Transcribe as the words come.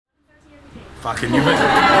Fucking you.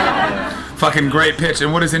 Fucking great pitch.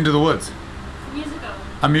 And what is Into the Woods? Musical.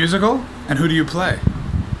 A musical? And who do you play?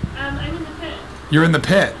 I'm in the pit. You're in the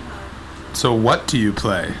pit. So what do you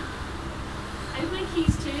play? I play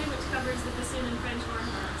keys too, which covers the bassoon and French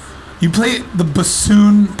horns. You play the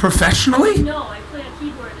bassoon professionally? No, I play a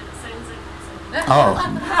keyboard and it sounds like bassoon. Oh.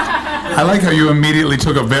 I like how you immediately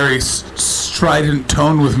took a very strident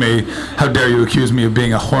tone with me. How dare you accuse me of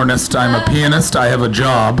being a hornist? I'm a pianist. I have a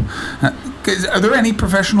job. Are there any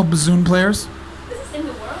professional bassoon players? In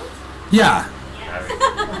the world? Yeah.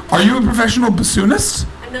 Yes. Are you a professional bassoonist?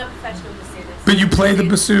 I'm not a professional bassoonist. But you play the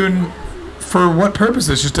bassoon for what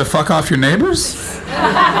purposes? Just to fuck off your neighbors? It's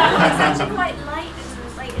actually quite light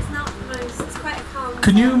and like it's not the most. It's quite a calm.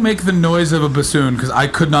 Can you make the noise of a bassoon? Because I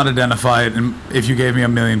could not identify it if you gave me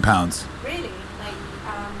 £1 million. Really? Like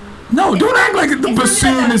No, don't act like the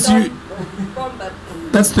bassoon is you.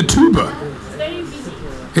 That's the tuba. It's very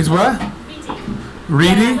beaty. Is what? Beaty.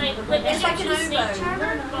 Reedy? It's like an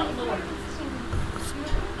oboe, but lower.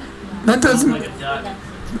 That doesn't.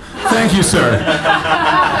 Thank you, sir.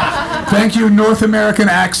 Thank you, North American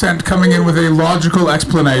accent coming in with a logical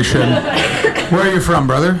explanation. Where are you from,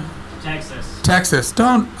 brother? Texas. Texas.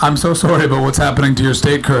 I'm so sorry about what's happening to your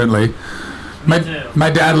state currently. Me too. My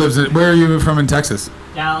dad lives in. Where are you from in Texas?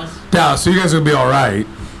 Dallas. Dallas. So you guys will be all right.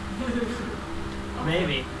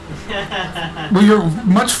 Maybe. Well, you're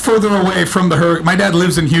much further away from the hurricane. My dad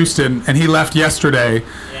lives in Houston, and he left yesterday.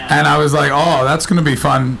 Yeah. And I was like, oh, that's going to be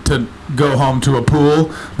fun to go home to a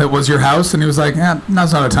pool that was your house. And he was like,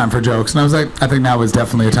 now's not a time for jokes. And I was like, I think now is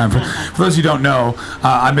definitely a time for those who don't know,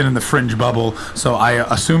 I've been in the fringe bubble, so I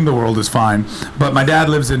assume the world is fine. But my dad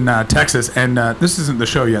lives in Texas, and this isn't the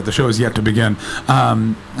show yet. The show is yet to begin.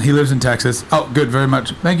 He lives in Texas. Oh, good, very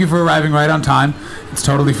much. Thank you for arriving right on time. It's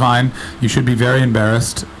totally fine. You should be very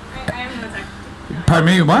embarrassed. I am not. Pardon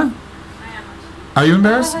me, what? I am. Are you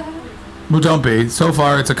embarrassed? Well, don't be. So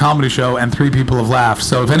far, it's a comedy show, and 3 people have laughed.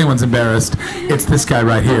 So if anyone's embarrassed, it's this guy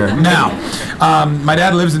right here. Now, my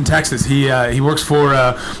dad lives in Texas. He works for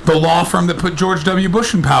the law firm that put George W.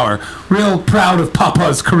 Bush in power. Real proud of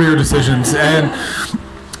Papa's career decisions, and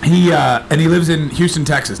he lives in Houston,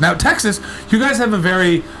 Texas. Now, Texas, you guys have a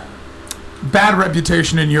very bad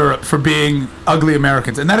reputation in Europe for being ugly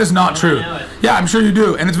Americans, and that is not true. Yeah, I'm sure you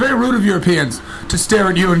do, and it's very rude of Europeans to stare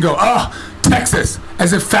at you and go, "Oh, Texas,"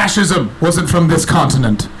 as if fascism wasn't from this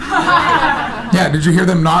continent. Yeah, did you hear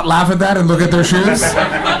them not laugh at that and look at their shoes?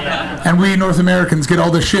 And we North Americans get all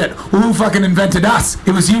the shit. Well, who fucking invented us?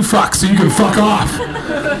 It was you fucks, so you can fuck off.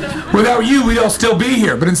 Without you, we'd all still be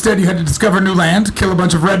here, but instead you had to discover new land, kill a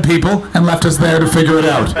bunch of red people, and left us there to figure it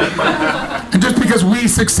out. And just because we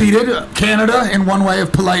succeeded, Canada, in one way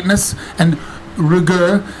of politeness and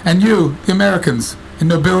rigueur, and you, the Americans, in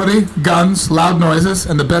nobility, guns, loud noises,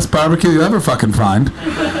 and the best barbecue you'll ever fucking find.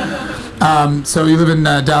 So you live in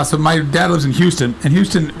Dallas. So my dad lives in Houston, and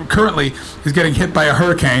Houston currently is getting hit by a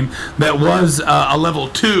hurricane that was a level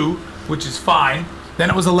 2, which is fine. Then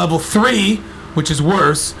it was a level 3, which is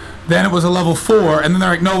worse. Then it was a level 4, and then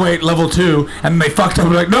they're like, no, wait, level 2. And then they fucked up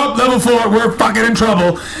and they're like, nope, level 4, we're fucking in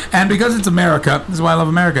trouble. And because it's America, this is why I love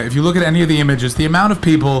America. If you look at any of the images, the amount of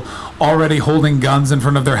people already holding guns in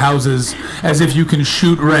front of their houses as if you can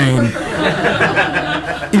shoot rain.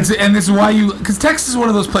 And this is why because Texas is one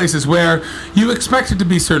of those places where you expect it to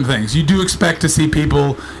be certain things. You do expect to see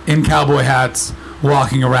people in cowboy hats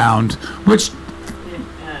walking around, which...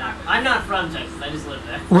 I'm not from Texas, I just live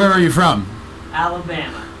there. Where are you from?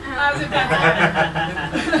 Alabama.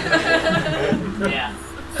 Yeah.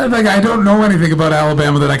 Like, I don't know anything about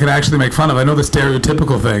Alabama that I can actually make fun of. I know the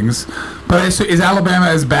stereotypical things. But is Alabama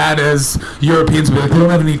as bad as Europeans be like, they don't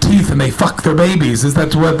have any teeth and they fuck their babies? Is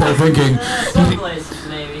that what they're thinking? Some places,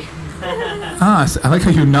 maybe. I like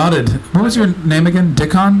how you nodded. What was your name again?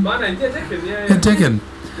 Dickon? My name, Dickon, yeah. Yeah, Dickon.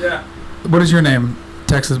 Yeah. What is your name,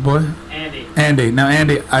 Texas boy? Andy. Andy. Now,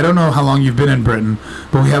 Andy, I don't know how long you've been in Britain,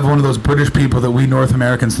 but we have one of those British people that we North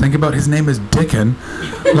Americans think about. His name is Dickon,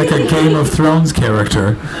 like a Game of Thrones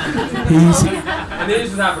character. And this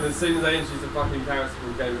just happened as soon as I introduced the fucking character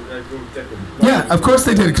from Game of Dickon. Yeah, of course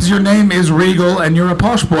they did, because your name is Regal and you're a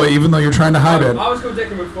posh boy, even though you're trying to hide it. I was called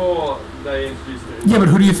Dickon before they introduced it. Yeah, but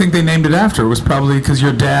who do you think they named it after? It was probably because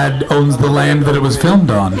your dad owns the land that it was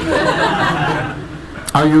filmed on.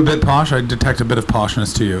 Are you a bit posh? I detect a bit of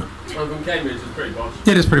poshness to you. I'm from Cambridge, it's pretty posh.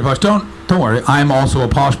 It is pretty posh. Don't worry. I'm also a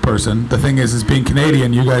posh person. The thing is being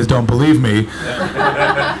Canadian, you guys don't believe me,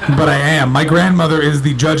 but I am. My grandmother is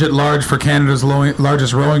the judge at large for Canada's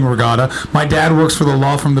largest rowing regatta. My dad works for the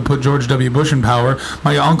law firm that put George W. Bush in power.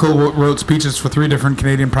 My uncle wrote speeches for 3 different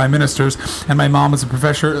Canadian prime ministers, and my mom is a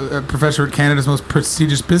professor at Canada's most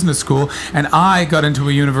prestigious business school. And I got into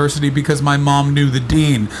a university because my mom knew the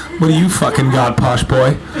dean. What do you fucking got, posh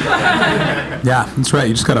boy? Yeah, that's right.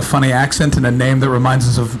 You just got a funny accent and a name that reminds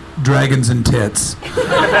us of dragons and tits.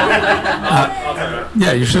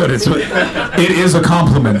 Yeah, you should. It is a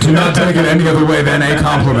compliment. Do not take it any other way than a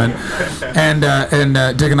compliment. And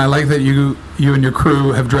Dick, and I like that you and your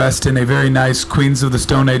crew have dressed in a very nice Queens of the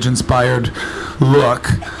Stone Age inspired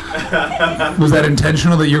look. Was that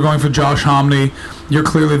intentional that you're going for Josh Homme? You're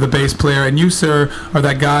clearly the bass player, and you, sir, are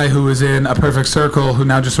that guy who is in A Perfect Circle who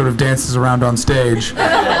now just sort of dances around on stage.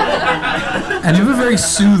 And you have a very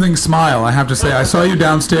soothing smile, I have to say. I saw you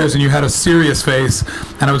downstairs and you had a serious face,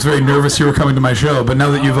 and I was very nervous you were coming to my show. But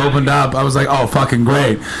now that you've opened up, I was like, oh, fucking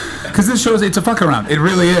great. Because this show, it's a fuck around. It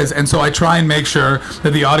really is. And so I try and make sure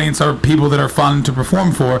that the audience are people that are fun to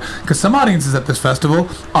perform for. Because some audiences at this festival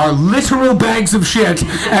are literal bags of shit,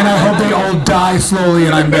 and I hope they all die slowly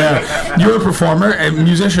and I'm there. You're a performer, a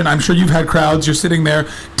musician. I'm sure you've had crowds. You're sitting there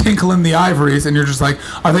tinkling the ivories, and you're just like,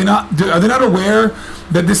 are they not aware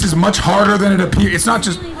that this is much harder than it appears? It's not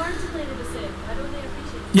just... It's really hard to play the bassoon. I don't really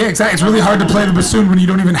appreciate it. Yeah, exactly. It's really hard to play the bassoon when you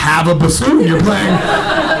don't even have a bassoon. You're playing...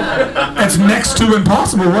 It's next to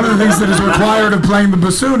impossible. One of the things that is required of playing the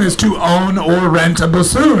bassoon is to own or rent a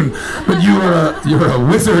bassoon. But you're a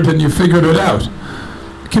wizard and you figured it out.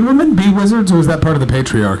 Can women be wizards, or is that part of the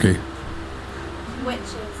patriarchy?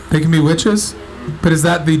 Witches. They can be witches? But is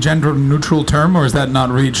that the gender-neutral term, or has that not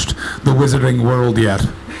reached the wizarding world yet?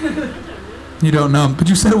 You don't know. But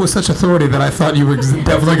you said it with such authority that I thought you were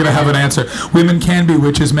definitely going to have an answer. Women can be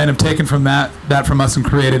witches. Men have taken from that from us and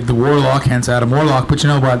created the Warlock, hence Adam Warlock. But you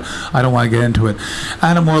know what? I don't want to get into it.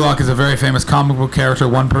 Adam Warlock is a very famous comic book character.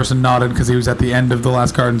 One person nodded because he was at the end of The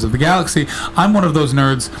Last Guardians of the Galaxy. I'm one of those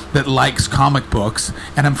nerds that likes comic books,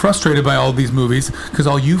 and I'm frustrated by all these movies because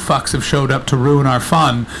all you fucks have showed up to ruin our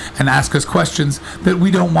fun and ask us questions that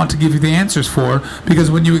we don't want to give you the answers for,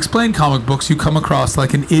 because when you explain comic books, you come across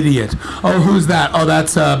like an idiot. Oh, who's that? Oh,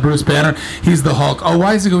 that's Bruce Banner. He's the Hulk. Oh,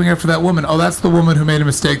 why is he going after that woman? Oh, that's the woman who made a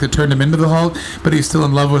mistake that turned him into the Hulk, but he's still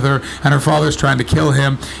in love with her, and her father's trying to kill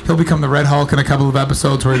him. He'll become the Red Hulk in a couple of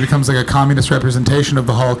episodes where he becomes like a communist representation of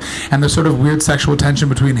the Hulk, and there's sort of weird sexual tension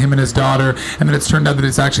between him and his daughter, and then it's turned out that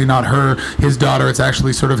it's actually not his daughter, it's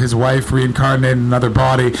actually sort of his wife reincarnated in another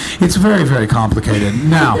body. It's very, very complicated.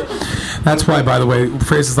 Now, that's why, by the way,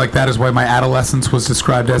 phrases like that is why my adolescence was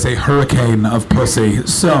described as a hurricane of pussy.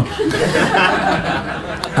 So...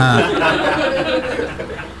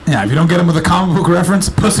 yeah, if you don't get him with a comic book reference,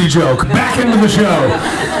 pussy joke. Back into the show.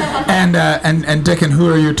 And Dick, and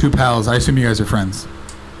who are your 2 pals? I assume you guys are friends.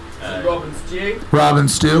 Rob and Stu. Rob and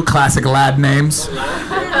Stu, classic lad names.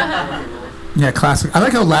 Yeah, classic. I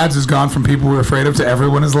like how lads has gone from people we're afraid of to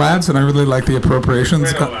everyone is lads, and I really like the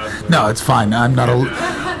appropriations. No, it's fine. I'm not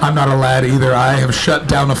a lad either. I have shut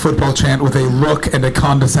down a football chant with a look and a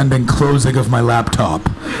condescending closing of my laptop.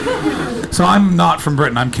 So I'm not from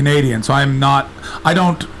Britain. I'm Canadian. So I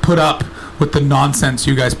don't put up with the nonsense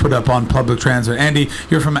you guys put up on public transit. Andy,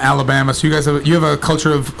 you're from Alabama, so you have a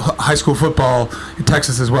culture of high school football in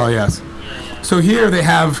Texas as well, yes? So here they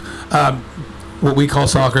have what we call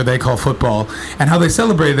soccer, they call football. And how they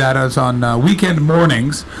celebrate that is on weekend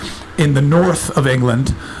mornings in the north of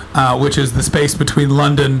England, which is the space between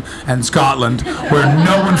London and Scotland, where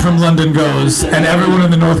no one from London goes, and everyone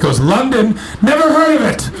in the north goes, London? Never heard of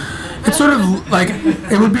it! It's sort of like,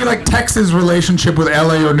 it would be like Texas' relationship with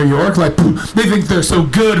LA or New York. Like, they think they're so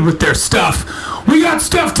good with their stuff. We got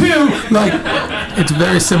stuff too! Like, it's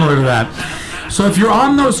very similar to that. So if you're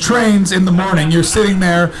on those trains in the morning, you're sitting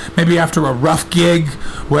there maybe after a rough gig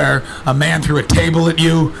where a man threw a table at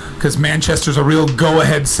you, because Manchester's a real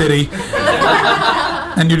go-ahead city.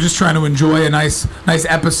 And you're just trying to enjoy a nice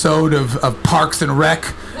episode of Parks and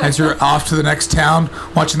Rec as you're off to the next town,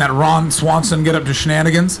 watching that Ron Swanson get up to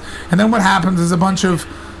shenanigans. And then what happens is a bunch of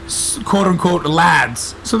quote-unquote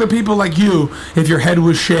lads. So they're people like you, if your head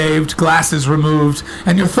was shaved, glasses removed,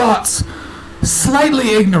 and your thoughts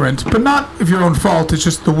slightly ignorant, but not of your own fault. It's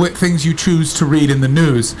just the things you choose to read in the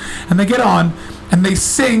news. And they get on, and they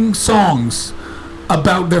sing songs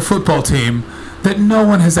about their football team that no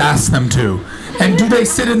one has asked them to. And do they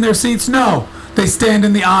sit in their seats? No. They stand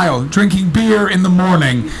in the aisle, drinking beer in the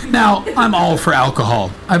morning. Now, I'm all for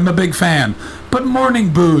alcohol. I'm a big fan. But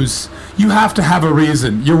morning booze, you have to have a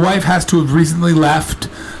reason. Your wife has to have recently left,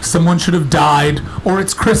 someone should have died, or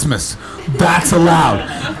it's Christmas. That's allowed.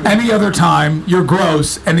 Any other time, you're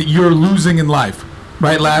gross and you're losing in life.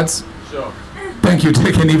 Right, lads? Sure. Thank you,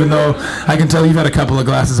 Dickon, even though I can tell you've had a couple of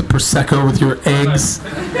glasses of Prosecco with your eggs.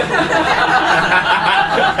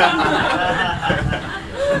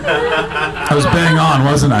 I was bang on,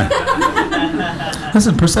 wasn't I?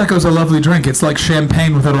 Listen, Prosecco's a lovely drink. It's like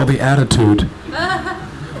champagne without all the attitude.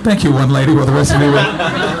 Thank you, one lady, while the rest of you were...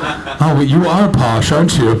 Oh, well, you are posh,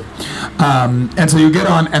 aren't you? And so you get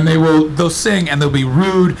on, and they'll sing, and they'll be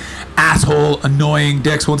rude, asshole, annoying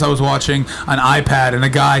dicks. Once I was watching an iPad, and a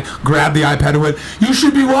guy grabbed the iPad and went, "You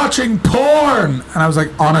should be watching porn!" And I was like,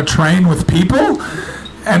 on a train with people?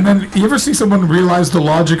 And then, you ever see someone realize the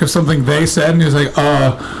logic of something they said, and he was like,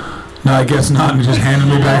 no, I guess not, and he just handed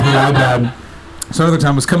me back the iPad. So another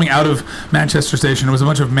time was coming out of Manchester Station. It was a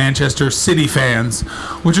bunch of Manchester City fans,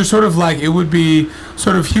 which are sort of like, it would be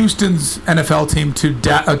sort of Houston's NFL team to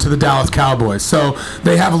the Dallas Cowboys. So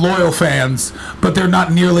they have loyal fans, but they're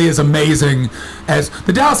not nearly as amazing as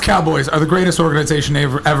the Dallas Cowboys are the greatest organization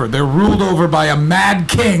ever. They're ruled over by a mad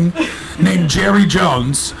king named Jerry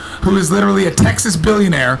Jones, who is literally a Texas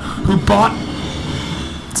billionaire who bought...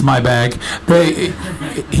 It's my bag.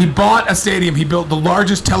 He bought a stadium. He built the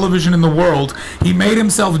largest television in the world. He made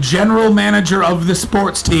himself general manager of the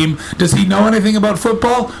sports team. Does he know anything about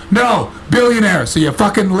football? No. Billionaire. So you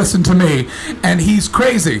fucking listen to me. And he's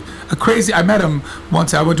crazy. I met him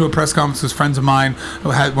once. I went to a press conference with friends of mine who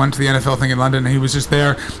went to the NFL thing in London, and he was just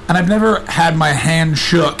there. And I've never had my hand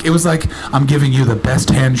shook. It was like, I'm giving you the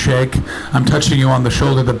best handshake. I'm touching you on the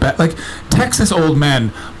shoulder. Like Texas old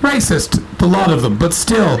men, racist, a lot of them, but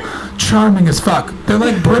still charming as fuck. They're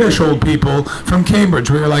like British old people from Cambridge,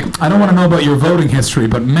 where you're like, I don't want to know about your voting history,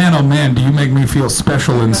 but man, oh man, do you make me feel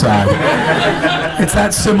special inside. It's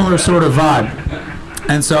that similar sort of vibe.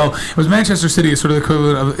 And so it was Manchester City, sort of the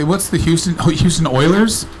equivalent of, what's the Houston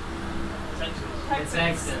Oilers?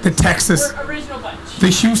 The Texas. Original bunch. The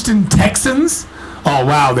Houston Texans? Oh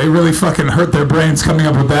wow, they really fucking hurt their brains coming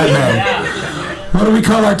up with that name. What do we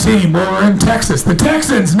call our team? Well, we're in Texas. The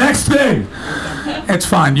Texans, next thing. It's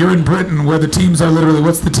fine. You're in Britain where the teams are literally,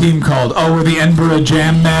 what's the team called? Oh, we're the Edinburgh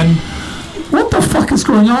Jam Men. What the fuck is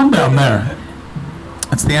going on down there?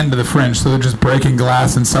 It's the end of the Fringe, so they're just breaking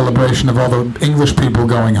glass in celebration of all the English people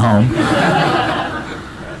going home.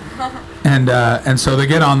 And so they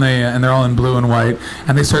get on and they're all in blue and white,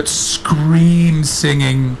 and they start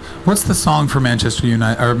singing. What's the song for Manchester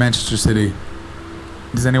United or Manchester City?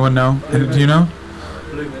 Does anyone know? Do you know?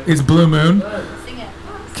 It's Blue Moon. Sing it.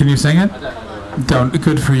 Can you sing it? Don't.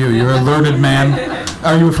 Good for you. You're a learned man.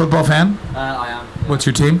 Are you a football fan? I am. What's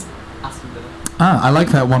your team? Aston Villa. I like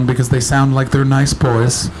that one because they sound like they're nice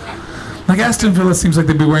boys. Like Aston Villa seems like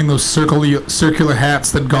they'd be wearing those circular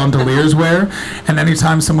hats that gondoliers wear, and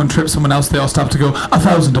anytime someone trips someone else, they all stop to go,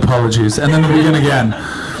 1,000 apologies, and then they begin again.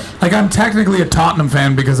 Like, I'm technically a Tottenham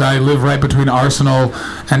fan because I live right between Arsenal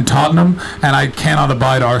and Tottenham, and I cannot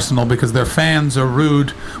abide Arsenal because their fans are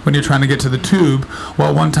rude when you're trying to get to the tube.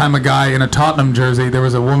 Well, one time a guy in a Tottenham jersey, there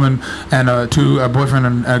was a woman and a boyfriend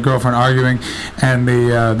and a girlfriend arguing, and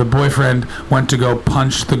the boyfriend went to go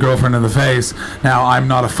punch the girlfriend in the face. Now, I'm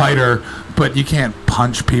not a fighter, but you can't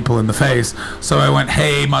punch people in the face. So I went,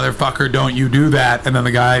 hey, motherfucker, don't you do that. And then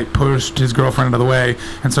the guy pushed his girlfriend out of the way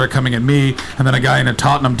and started coming at me. And then a guy in a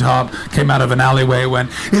Tottenham top came out of an alleyway and went,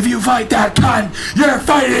 if you fight that cunt, you're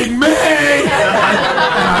fighting me! And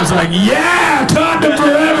I was like, yeah, Tottenham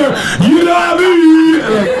forever! You know me!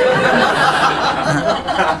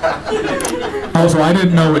 Also, I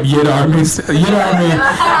didn't know what Yid Army is. Yid Army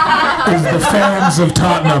is the fans of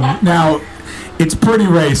Tottenham. Now, it's pretty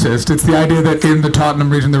racist. It's the idea that in the Tottenham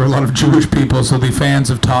region there were a lot of Jewish people, so the fans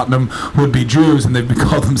of Tottenham would be Jews, and they'd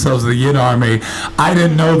call themselves the Yid Army. I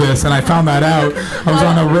didn't know this, and I found that out. I was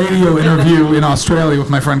on a radio interview in Australia with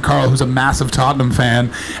my friend Carl, who's a massive Tottenham fan,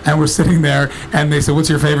 and we're sitting there, and they said, what's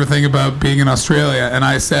your favorite thing about being in Australia? And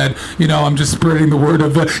I said, I'm just spreading the word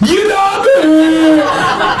of the Yid Army!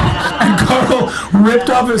 And Carl ripped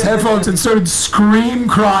off his headphones and started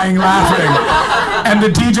crying, laughing. And the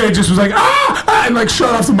DJ just was like, ah! And like shut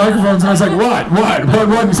off the microphones, and I was like, what?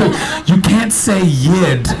 And he said, you can't say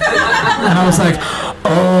Yid. And I was like,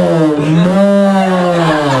 oh no.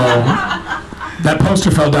 That poster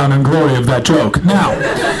fell down in glory of that joke. Now,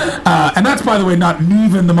 and that's, by the way, not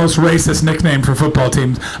even the most racist nickname for football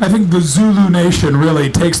teams. I think the Zulu Nation really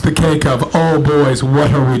takes the cake of, oh boys,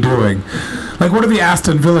 what are we doing? Like, what are the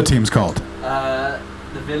Aston Villa teams called? The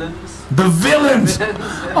Villains. The villains!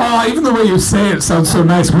 Oh, even the way you say it sounds so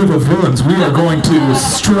nice. We're the villains. We are going to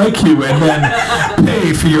strike you and then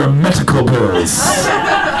pay for your medical bills.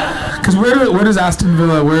 Because where does Aston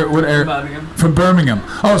Villa, what area? Birmingham. From Birmingham.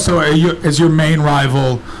 Oh, so is your main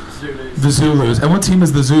rival Zulus. the Zulus? And what team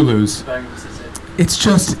is the Zulus? Birmingham City. It's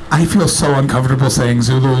just, I feel so uncomfortable saying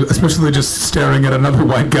Zulu, especially just staring at another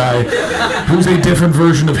white guy who's a different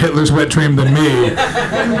version of Hitler's wet dream than me.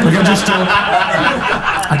 Like,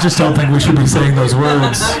 I just don't think we should be saying those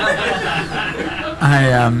words.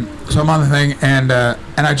 So I'm on the thing, and I'm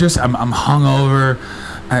hungover.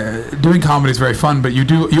 Doing comedy is very fun, but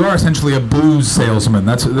you are essentially a booze salesman.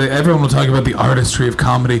 Everyone will talk about the artistry of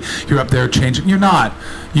comedy. You're up there changing. You're not.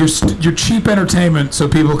 You're cheap entertainment, so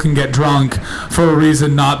people can get drunk for a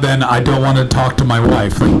reason. Not then I don't want to talk to my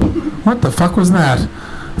wife. Like, what the fuck was that?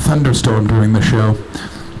 Thunderstorm during the show.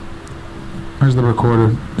 Where's the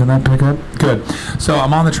recorder? Did that pick up? Good. So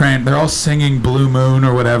I'm on the train. They're all singing Blue Moon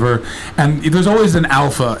or whatever. And there's always an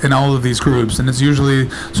alpha in all of these groups. And it's usually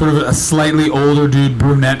sort of a slightly older dude,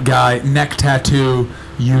 brunette guy, neck tattoo,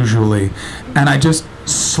 usually. And I just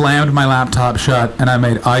slammed my laptop shut and I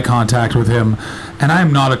made eye contact with him. And I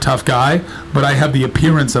am not a tough guy, but I have the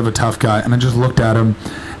appearance of a tough guy. And I just looked at him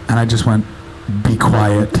and I just went, "Be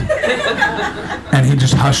quiet." And he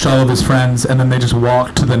just hushed all of his friends, and then they just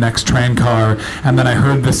walked to the next train car, and then I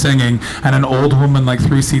heard the singing, and an old woman like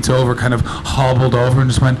 3 seats over kind of hobbled over and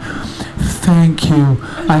just went, "Thank you.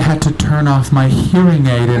 I had to turn off my hearing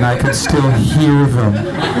aid and I could still hear them."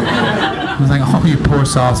 I was like, "Oh, you poor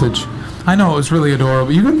sausage." I know, it was really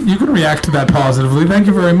adorable. You can react to that positively. Thank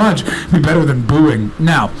you very much. It'd be better than booing.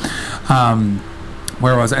 Now,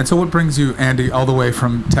 where was I? And so what brings you, Andy, all the way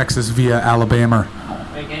from Texas via Alabama?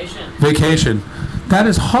 Vacation. That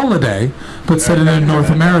is holiday, but said in a North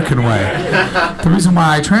American way. The reason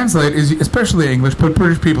why I translate is, especially English, but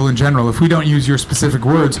British people in general, if we don't use your specific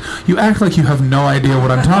words, you act like you have no idea what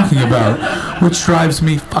I'm talking about, which drives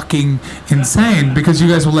me fucking insane, because you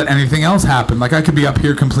guys will let anything else happen. Like, I could be up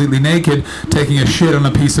here completely naked, taking a shit on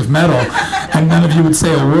a piece of metal, and none of you would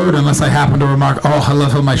say a word unless I happen to remark, "Oh, I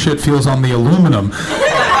love how my shit feels on the aluminum."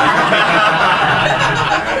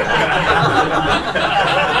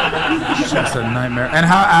 Just a nightmare. And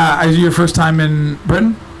how is it your first time in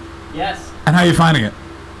Britain? Yes. And how are you finding it?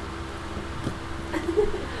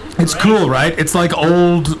 It's cool, right? It's like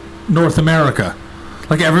old North America.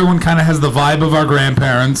 Like, everyone kind of has the vibe of our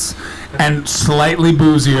grandparents and slightly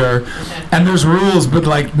boozier. And there's rules, but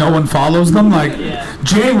like no one follows them. Like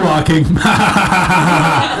jaywalking.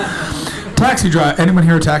 Taxi driver. Anyone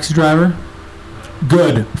here a taxi driver?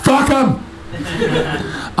 Good. Fuck 'em.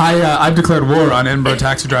 I've declared war on Edinburgh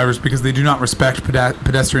taxi drivers because they do not respect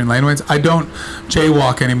pedestrian laneways. I don't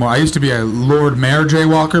jaywalk anymore. I used to be a Lord Mayor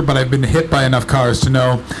jaywalker, but I've been hit by enough cars to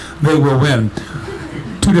know they will win.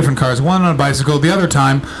 2 different cars, one on a bicycle. The other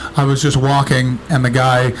time, I was just walking, and the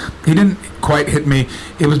guy, he didn't quite hit me.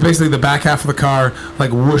 It was basically the back half of the car,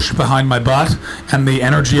 like, whooshed behind my butt, and the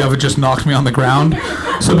energy of it just knocked me on the ground.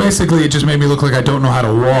 So basically, it just made me look like I don't know how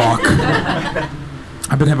to walk.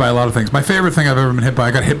 I've been hit by a lot of things. My favorite thing I've ever been hit by,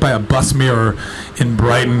 I got hit by a bus mirror in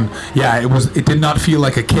Brighton. Yeah, it did not feel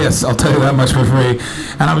like a kiss, I'll tell you that much for free.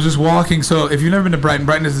 And I was just walking, so if you've never been to Brighton,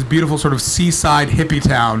 Brighton is this beautiful sort of seaside hippie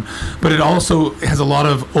town, but it also has a lot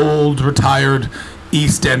of old, retired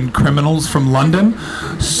East End criminals from London.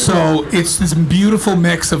 So it's this beautiful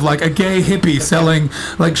mix of like a gay hippie selling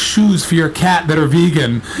like shoes for your cat that are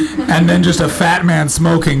vegan, and then just a fat man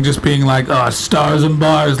smoking, just being like, "Oh, stars and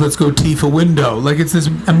bars, let's go teeth a window." Like, it's this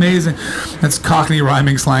amazing, that's Cockney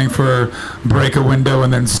rhyming slang for break a window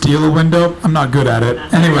and then steal a window. I'm not good at it.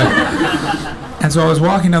 Anyway. And so I was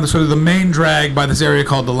walking down the main drag by this area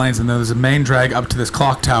called the Lanes, and there's a main drag up to this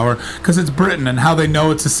clock tower, because it's Britain, and how they know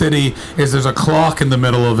it's a city is there's a clock in the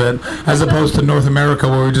middle of it, as opposed to North America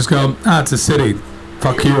where we just go, it's a city,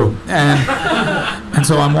 fuck you. And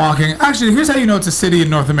so I'm walking. Actually, here's how you know it's a city in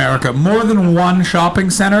North America. More than one shopping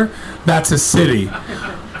center, that's a city.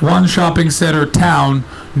 One shopping center, town.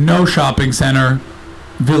 No shopping center,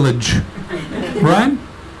 village. Right?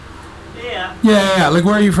 Yeah. Like,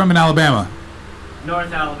 where are you from in Alabama?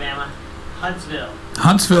 North Alabama, Huntsville.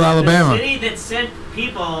 Huntsville, Alabama. The city that sent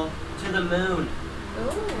people to the moon.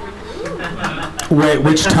 Wait,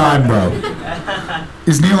 which time, though?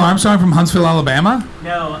 Is Neil Armstrong from Huntsville, Alabama?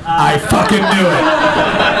 No. I fucking knew it.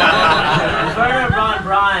 Werner von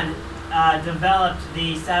Braun developed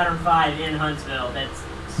the Saturn V in Huntsville.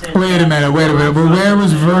 Wait a minute. But where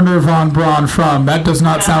was Werner von Braun from? That does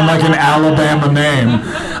not sound like an Alabama name.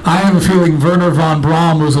 I have a feeling Werner von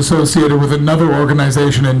Braun was associated with another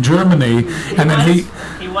organization in Germany, and then he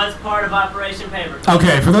was part of Operation Paperclip.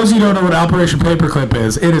 Okay, for those of you who don't know what Operation Paperclip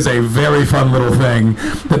is, it is a very fun little thing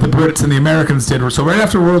that the Brits and the Americans did. So right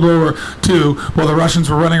after World War II, while the Russians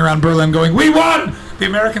were running around Berlin going, "We won!" The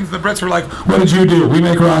Americans and the Brits were like, "What did you do? We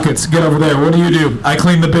make rockets. Get over there. What do you do? I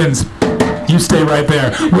clean the bins. You stay right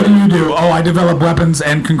there. What do you do? Oh, I develop weapons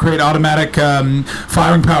and can create automatic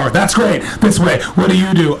firing power. That's great. This way. What do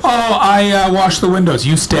you do? Oh, I wash the windows.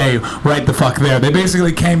 You stay right the fuck there." They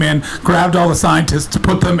basically came in, grabbed all the scientists,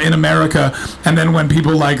 put them in America, and then when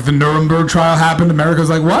people like the Nuremberg trial happened, America was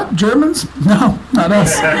like, "What? Germans? No, not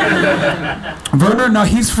us." Werner? No,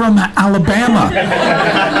 he's from Alabama.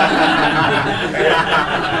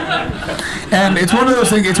 And it's one of those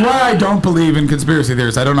things, it's why I don't believe in conspiracy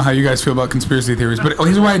theories. I don't know how you guys feel about conspiracy theories, but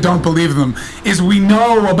here's why I don't believe them, is we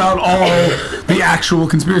know about all the actual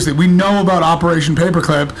conspiracy. We know about Operation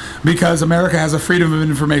Paperclip because America has a Freedom of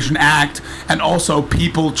Information Act, and also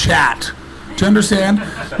people chat. Do you understand?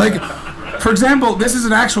 Like, for example, this is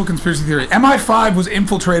an actual conspiracy theory. MI5 was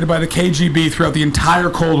infiltrated by the KGB throughout the entire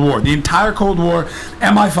Cold War. The entire Cold War,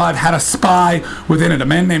 MI5 had a spy within it, a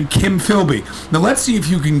man named Kim Philby. Now let's see if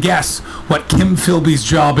you can guess what Kim Philby's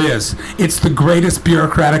job is. It's the greatest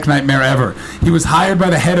bureaucratic nightmare ever. He was hired by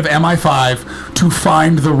the head of MI5 to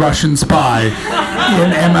find the Russian spy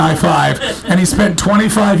in MI5, and he spent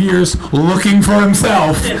 25 years looking for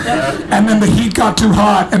himself, and then the heat got too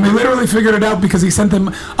hot, and they literally figured it out because he sent them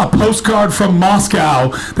a postcard from Moscow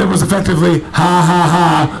that was effectively, "Ha ha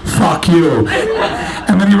ha, fuck you."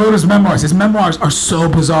 And then he wrote his memoirs. His memoirs are so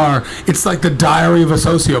bizarre. It's like the diary of a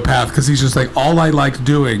sociopath, because he's just like, all I liked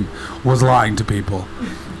doing was lying to people.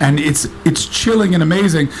 And it's chilling and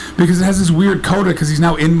amazing because it has this weird coda, because he's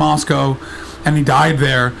now in Moscow and he died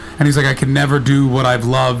there, and he's like, I can never do what I've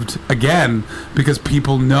loved again because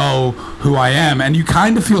people know who I am. And you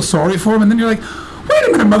kind of feel sorry for him, and then you're like, wait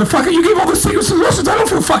a minute, motherfucker, you gave all the secrets to the Russians. I don't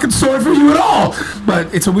feel fucking sorry for you at all.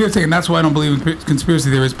 But it's a weird thing, and that's why I don't believe in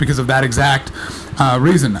conspiracy theories, because of that exact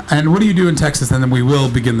reason. And what do you do in Texas? And then we will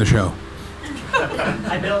begin the show.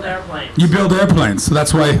 I build airplanes. You build airplanes, so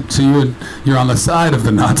that's why. So you're on the side of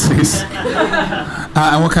the Nazis.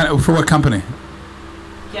 And for what company?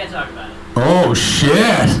 Can't talk about it. Oh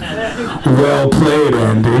shit! Well played,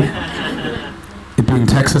 Andy. It being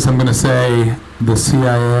Texas, I'm gonna say the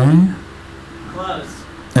CIA. Close.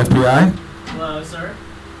 FBI? Closer.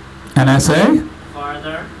 NSA?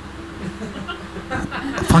 Farther.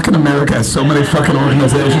 Fucking America has so many fucking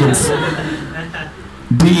organizations.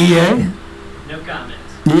 DEA? No comment.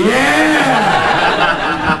 Yeah!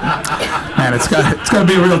 Man, it's got to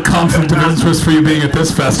be a real conflict of interest for you being at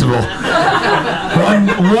this festival.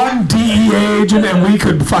 One DEA agent and we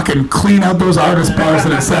could fucking clean out those artist bars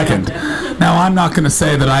in a second. Now, I'm not going to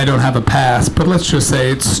say that I don't have a pass, but let's just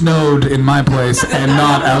say it snowed in my place and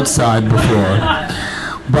not outside before.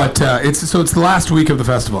 But it's the last week of the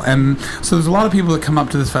festival, and so there's a lot of people that come up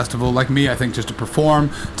to this festival, like me, I think, just to perform,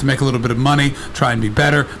 to make a little bit of money, try and be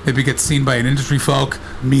better, maybe get seen by an industry folk,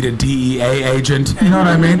 meet a DEA agent, you know what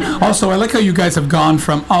I mean? Also, I like how you guys have gone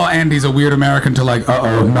from, oh, Andy's a weird American, to like,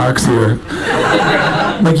 uh-oh, narc's here.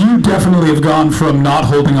 Like, you definitely have gone from not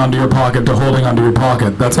holding onto your pocket to holding onto your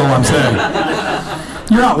pocket. That's all I'm saying.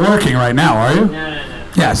 You're not working right now, are you? No.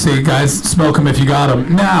 Yeah, see, guys, smoke them if you got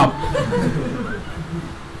them. Now...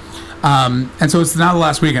 and so it's now the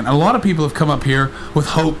last weekend. A lot of people have come up here with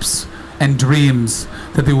hopes and dreams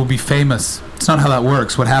that they will be famous. It's not how that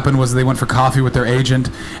works. What happened was they went for coffee with their agent,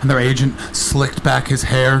 and their agent slicked back his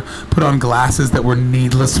hair, put on glasses that were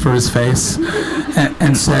needless for his face,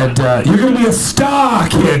 and said, you're going to be a star,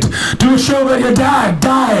 kid. Do a show about your dad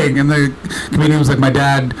dying. And the comedian was like, my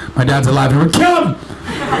dad's alive. And we went, kill him!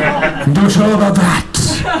 And do a show about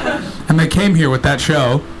that. And they came here with that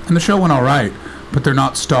show, and the show went all right. But they're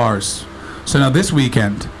not stars. So now this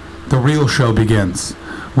weekend, the real show begins,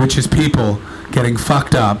 which is people getting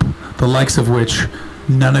fucked up, the likes of which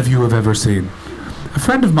none of you have ever seen. A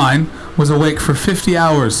friend of mine was awake for 50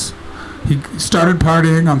 hours. He started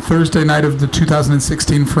partying on Thursday night of the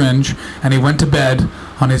 2016 Fringe, and he went to bed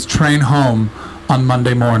on his train home on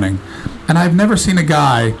Monday morning. And I've never seen a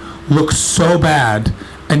guy look so bad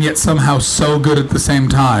and yet somehow so good at the same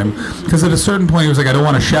time. Because at a certain point he was like, I don't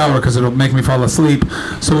want to shower because it'll make me fall asleep.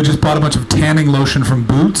 So we just bought a bunch of tanning lotion from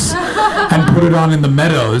Boots and put it on in the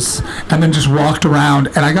meadows and then just walked around.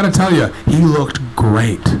 And I got to tell you, he looked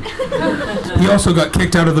great. He also got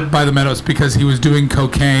kicked out by the meadows because he was doing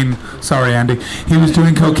cocaine. Sorry, Andy. He was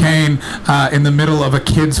doing cocaine in the middle of a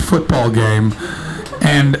kid's football game.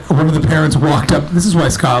 And one of the parents walked up. This is why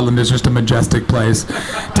Scotland is just a majestic place.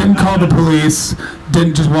 Didn't call the police.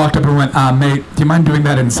 Just walked up and went, mate, do you mind doing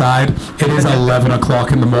that inside? It is 11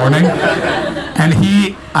 o'clock in the morning. And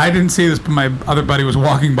I didn't see this, but my other buddy was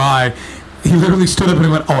walking by. He literally stood up and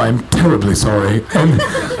he went, "Oh, I'm terribly sorry," and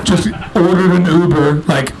just ordered an Uber,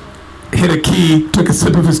 like hit a key, took a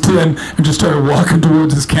sip of his tin, and just started walking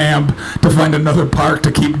towards his camp to find another park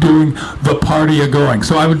to keep doing the party going.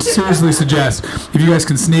 So I would seriously suggest, if you guys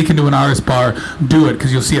can sneak into an artist bar, do it,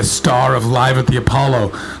 because you'll see a star of Live at the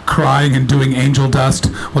Apollo crying and doing angel dust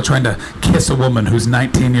while trying to kiss a woman who's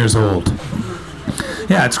 19 years old.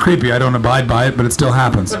 Yeah, it's creepy. I don't abide by it, but it still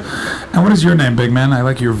happens. And what is your name, big man? I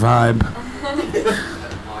like your vibe.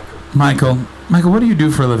 Michael. Michael, what do you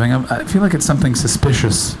do for a living? I feel like it's something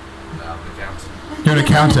suspicious. You're an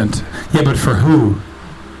accountant. Yeah, but for who?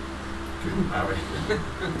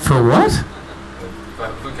 For what?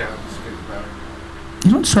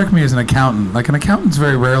 You don't strike me as an accountant. Like, an accountant's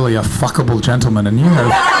very rarely a fuckable gentleman, and you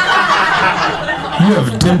have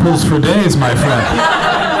dimples for days, my friend.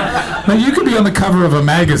 Like, you could be on the cover of a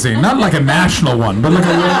magazine, not like a national one, but like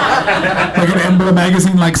an Embla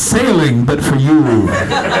magazine, like Sailing, but for you.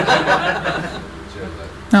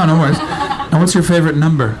 No worries. And what's your favorite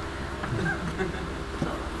number?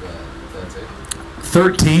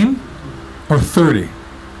 13 or 30?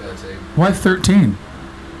 13. Why 13?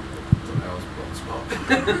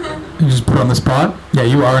 You just put on the spot? Yeah,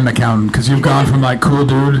 you are an accountant, because you've gone from like cool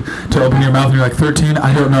dude to open your mouth and you're like 13?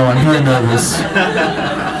 I don't know, I'm very nervous.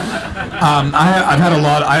 I've had a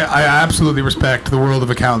lot. I absolutely respect the world of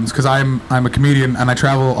accountants, because I'm a comedian and I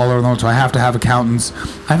travel all over the world, so I have to have accountants.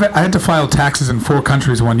 I had to file taxes in 4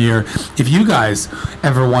 countries one year. If you guys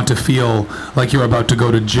ever want to feel like you're about to go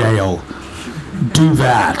to jail, do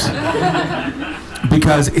that,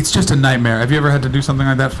 because it's just a nightmare. Have you ever had to do something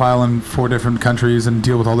like that, file in 4 different countries and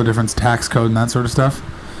deal with all the different tax code and that sort of stuff?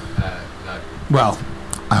 No. Well,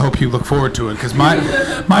 I hope you look forward to it, because my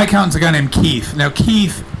accountant's a guy named Keith. Now,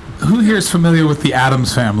 Keith, who here is familiar with the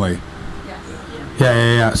Addams Family? Yes.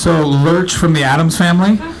 Yeah. So Lurch from the Addams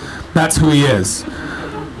Family, that's who he is.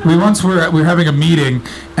 We were having a meeting,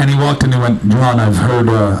 and he walked in and he went, "John, I heard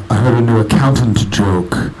a new accountant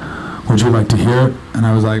joke. Would you like to hear it?" And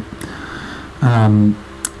I was like,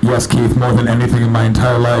 "Yes, Keith, more than anything in my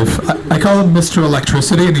entire life." I call him Mr.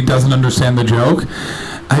 Electricity, and he doesn't understand the joke.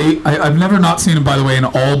 I've never not seen him, by the way, in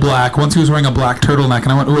all black. Once he was wearing a black turtleneck,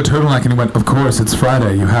 and I went, "Ooh, a turtleneck," and he went, "Of course, it's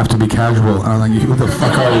Friday. You have to be casual." And I was like, "Who the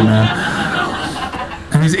fuck are you, man?"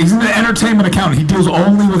 And he's an entertainment accountant. He deals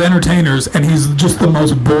only with entertainers, and he's just the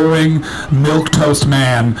most boring milquetoast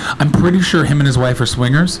man. I'm pretty sure him and his wife are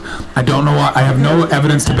swingers. I don't know why. I have no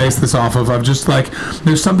evidence to base this off of. I'm just like,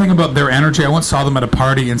 there's something about their energy. I once saw them at a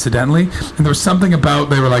party, incidentally, and there was something about,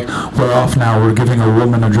 they were like, "We're off now. We're giving a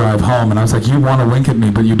woman a drive home." And I was like, "You want to wink at me,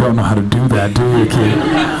 but you don't know how to do that, do you, kid?"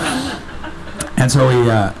 And so he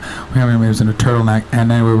was in a turtleneck,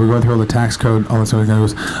 and anyway, we were going through all the tax code, all this sort of thing. He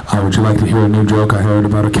goes, "Would you like to hear a new joke I heard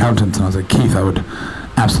about accountants?" And I was like, "Keith, I would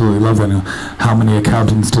absolutely love that." And he goes, "How many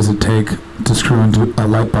accountants does it take to screw into a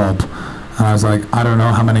light bulb?" And I was like, "I don't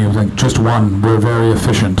know how many." He was like, "Just one. We're very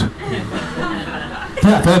efficient."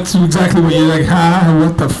 Yeah, that's exactly what you're like,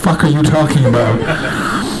 what the fuck are you talking about?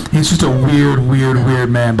 He's just a weird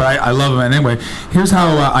man, but I love him. And anyway, here's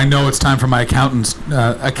how I know it's time for my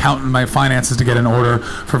my finances to get in order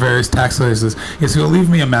for various tax places. Is he'll leave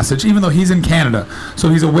me a message, even though he's in Canada, so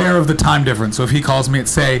he's aware of the time difference. So if he calls me at,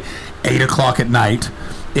 say, 8 o'clock at night,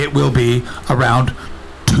 it will be around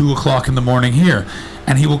 2 o'clock in the morning here.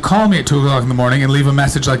 And he will call me at 2 o'clock in the morning and leave a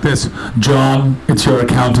message like this: "John, it's your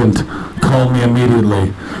accountant. Call me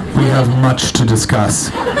immediately. We have much to discuss."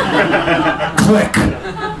 Click.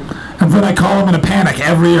 And then I call him in a panic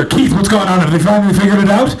every year. "Keith, what's going on? Have they finally figured it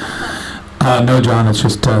out?" "No, John, it's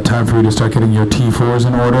just time for you to start getting your T4s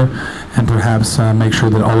in order, and perhaps make sure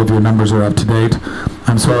that all of your numbers are up to date.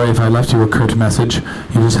 I'm sorry if I left you a curt message.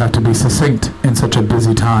 You just have to be succinct in such a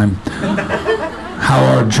busy time. How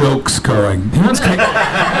are jokes going?" He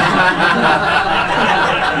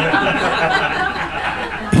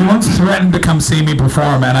once threatened to come see me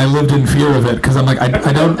perform, and I lived in fear of it, because I'm like,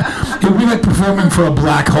 I don't, it would be like performing for a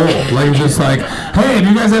black hole. Like, just like, "Hey, have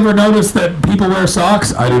you guys ever noticed that people wear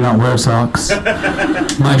socks?" "I do not wear socks.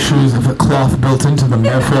 My shoes have a cloth built into them,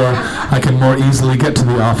 therefore I can more easily get to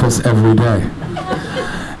the office every day."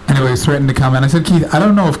 Anyway, he threatened to come, and I said, "Keith, I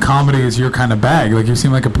don't know if comedy is your kind of bag. Like, you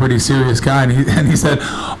seem like a pretty serious guy." And he said,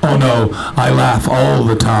 "Oh no, I laugh all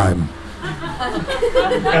the time."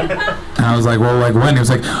 And I was like, "Well, like when?" He was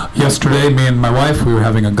like, "Yesterday, me and my wife, we were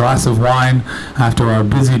having a glass of wine after our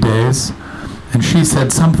busy days, and she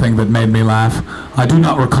said something that made me laugh. I do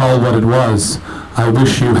not recall what it was. I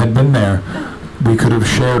wish you had been there. We could have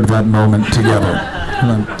shared that moment together." And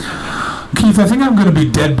then, "Keith, I think I'm going to be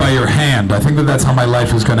dead by your hand. I think that's how my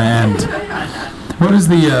life is going to end." What is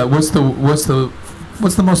the what's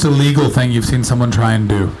the most illegal thing you've seen someone try and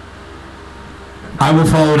do? I will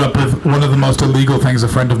follow it up with one of the most illegal things a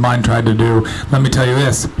friend of mine tried to do. Let me tell you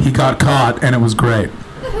this: he got caught, and it was great.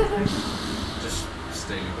 Just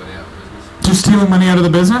stealing money out of business. Just stealing money out of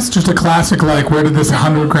the business? Just a classic, like, where did this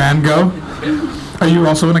 100 grand go? Are you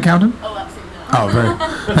also an accountant? Oh, absolutely not. Oh, very.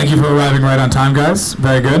 Thank you for arriving right on time, guys.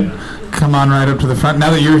 Very good. Come on right up to the front.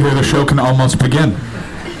 Now that you're here, the show can almost begin.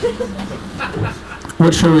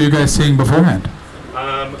 What show were you guys seeing beforehand?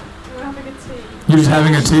 We're having a tea. You're just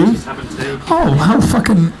having a tea? Just having tea. Oh, how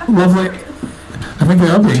fucking lovely. I think they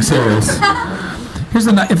are being serious.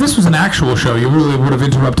 If this was an actual show, you really would have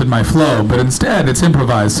interrupted my flow, but instead it's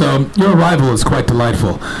improvised, so your arrival is quite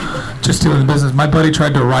delightful. Just stealing the business. My buddy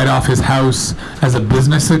tried to write off his house as a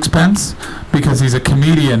business expense because he's a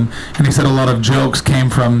comedian, and he said a lot of jokes came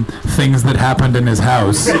from things that happened in his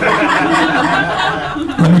house.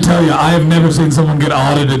 Let me tell you, I have never seen someone get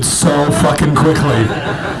audited so fucking quickly.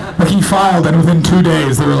 Like, he filed, and within 2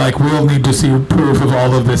 days, they were like, we'll need to see proof of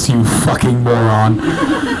all of this, you fucking moron.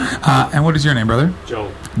 And what is your name, brother?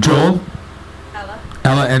 Joel. Joel? Ella.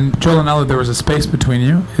 Ella, and Joel and Ella, there was a space between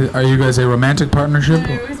you. Are you guys a romantic partnership?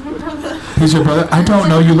 No, he's my brother. He's your brother? I don't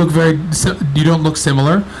know, you look you don't look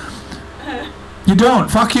similar. You don't,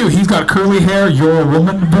 fuck you. He's got curly hair, you're a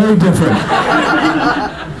woman, very different.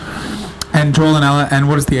 And Joel and Ella, and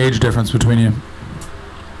what is the age difference between you?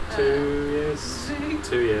 2 years.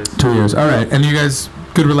 2 years. 2 years, all right. And you guys,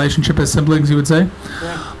 good relationship as siblings, you would say?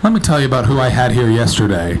 Yeah. Let me tell you about who I had here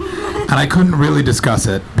yesterday. And I couldn't really discuss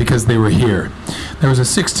it because they were here. There was a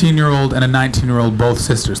 16-year-old and a 19-year-old, both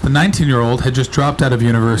sisters. The 19-year-old had just dropped out of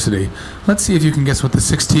university. Let's see if you can guess what the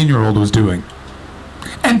 16-year-old was doing.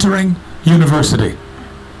 Entering university.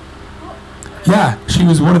 Yeah, she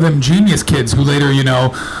was one of them genius kids who later,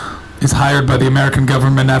 is hired by the American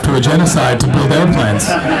government after a genocide to build airplanes.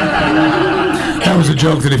 That was a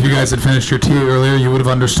joke that if you guys had finished your tea earlier, you would have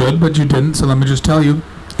understood, but you didn't, so let me just tell you,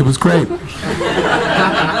 it was great.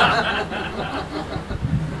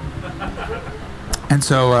 And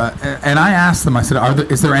so, and I asked them, I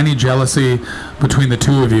said, is there any jealousy between the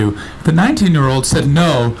two of you? The 19-year-old said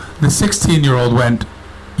no, the 16-year-old went,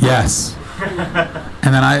 yes.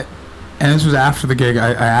 And then and this was after the gig,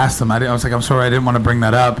 I asked them, I was like, I'm sorry, I didn't want to bring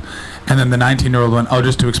that up. And then the 19-year-old went, oh,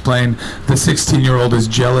 just to explain, the 16-year-old is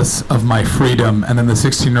jealous of my freedom. And then the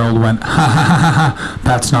 16-year-old went, ha ha ha ha,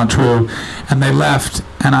 that's not true. And they left,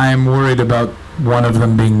 and I am worried about one of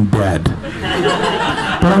them being dead.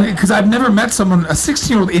 But because I've never met someone, a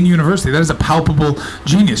 16-year-old in university, that is a palpable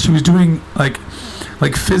genius. She was doing like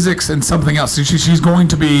physics and something else. So she's going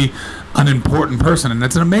to be an important person, and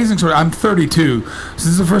it's an amazing story. I'm 32, so this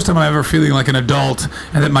is the first time I'm ever feeling like an adult,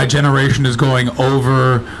 and that my generation is going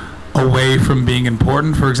away from being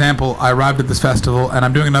important. For example, I arrived at this festival, and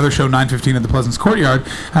I'm doing another show 9:15 at the Pleasance Courtyard,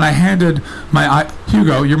 and I handed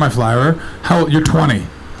Hugo, you're my flyer. You're 20.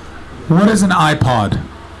 What is an iPod?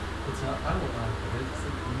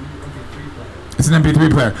 It's an MP3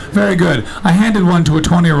 player. Very good. I handed one to a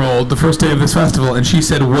 20-year-old the first day of this festival, and she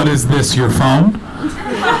said, what is this, your phone?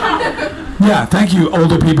 Yeah, thank you,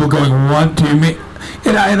 older people going, what do you mean?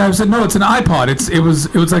 And I said, no, it's an iPod. It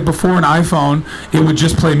was like before an iPhone, it would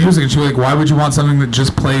just play music. And she was like, why would you want something that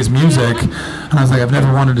just plays music? And I was like, I've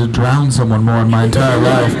never wanted to drown someone more in my entire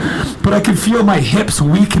life. But I could feel my hips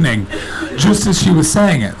weakening just as she was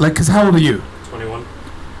saying it. Like, because how old are you? 21.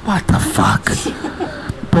 What the fuck?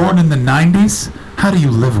 Born in the 90s? How do you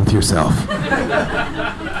live with yourself?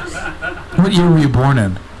 What year were you born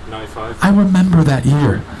in? 95. I remember that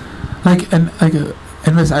year. And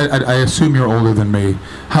I assume you're older than me.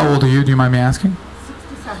 How old are you? Do you mind me asking?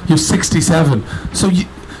 67. You're 67. So you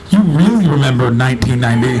really remember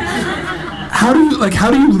 1990. How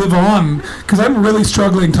do you live on? Because I'm really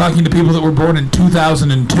struggling talking to people that were born in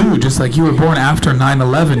 2002, just like you were born after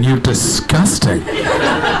 9/11. You're disgusting.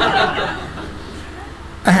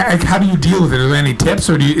 How do you deal with it? Are there any tips,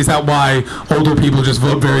 or is that why older people just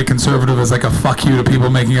vote very conservative as like a fuck you to people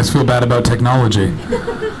making us feel bad about technology?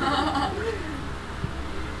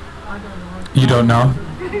 You don't know?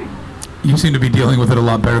 You seem to be dealing with it a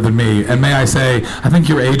lot better than me. And may I say, I think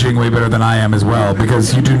you're aging way better than I am as well,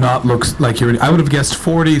 because you do not look like you're... I would have guessed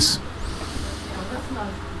 40s.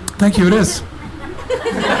 Thank you, it is.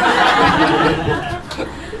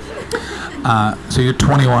 So you're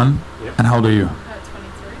 21, Yep. and how old are you?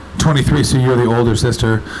 23, so you're the older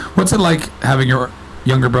sister. What's it like having your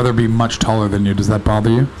younger brother be much taller than you? Does that bother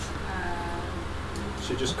you?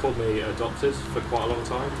 She just called me adopted for quite a long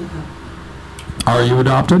time. Are you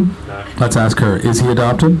adopted? No. Let's ask her. Is he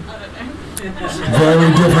adopted?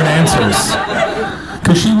 Very different answers.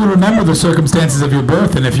 Because she will remember the circumstances of your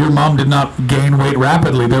birth, and if your mom did not gain weight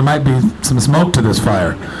rapidly, there might be some smoke to this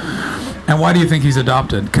fire. And why do you think he's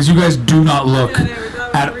adopted? Because you guys do not look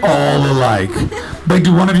at all alike. Like,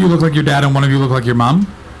 do one of you look like your dad and one of you look like your mom?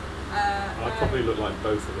 I probably look like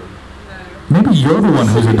both of them. Maybe you're the one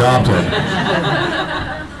who's adopted.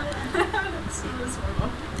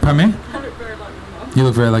 Pardon me? You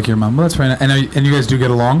look very like your mom. Well, that's very nice. And you guys do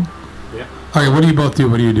get along? Yeah. Okay, what do you both do?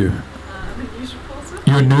 What do you do? I'm a news reporter.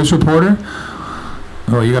 You're a news reporter?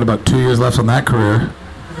 Oh, you got about 2 years left on that career.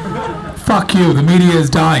 Fuck you. The media is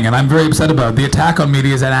dying, and I'm very upset about it. The attack on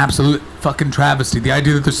media is an absolute fucking travesty. The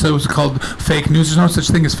idea that there's so-called fake news, there's no such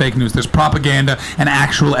thing as fake news. There's propaganda and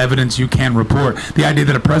actual evidence you can report. The idea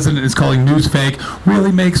that a president is calling news fake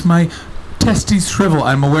really makes my testes shrivel.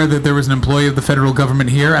 I'm aware that there was an employee of the federal government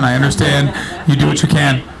here, and I understand you do what you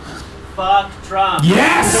can. Fuck Trump.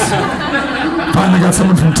 Yes! Finally got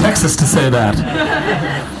someone from Texas to say that.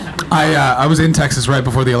 I was in Texas right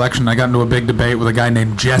before the election. I got into a big debate with a guy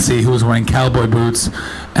named Jesse who was wearing cowboy boots.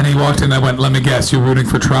 And he walked in and I went, let me guess, you're rooting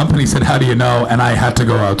for Trump? And he said, how do you know? And I had to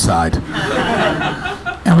go outside.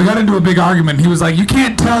 And we got into a big argument. He was like, you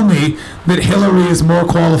can't tell me that Hillary is more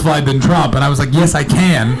qualified than Trump. And I was like, yes, I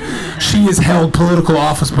can. She has held political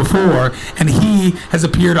office before, and he has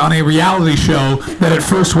appeared on a reality show that at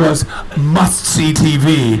first was must-see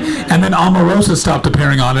TV. And then Omarosa stopped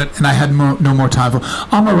appearing on it, and I had no more time for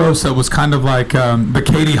Omarosa was kind of like the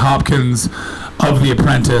Katie Hopkins of The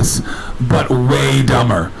Apprentice, but way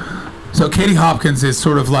dumber. So Katie Hopkins is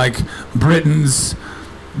sort of like Britain's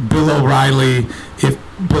Bill O'Reilly, if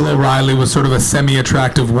Bill O'Reilly was sort of a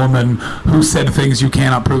semi-attractive woman who said things you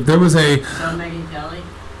cannot prove. There was a... So Megyn Kelly?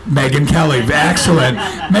 Megyn Kelly, excellent.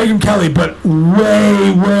 Megyn Kelly, but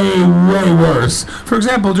way, way, way worse. For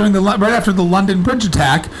example, right after the London Bridge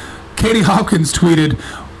attack, Katie Hopkins tweeted,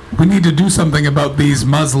 we need to do something about these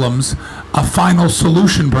Muslims, a final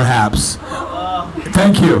solution perhaps.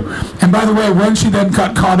 Thank you. And by the way, when she then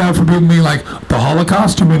got caught out for being like, the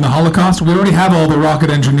Holocaust? You mean the Holocaust? We already have all the rocket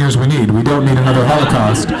engineers we need. We don't need another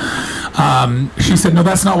Holocaust. She said, no,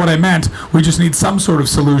 that's not what I meant. We just need some sort of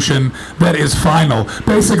solution that is final.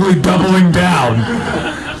 Basically doubling down.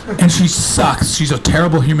 And she sucks. She's a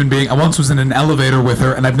terrible human being. I once was in an elevator with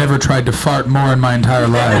her, and I've never tried to fart more in my entire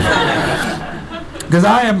life. Because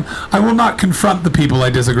I will not confront the people I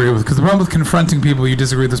disagree with. Because the problem with confronting people you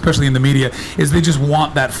disagree with, especially in the media, is they just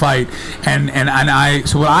want that fight.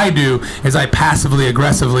 So what I do is I passively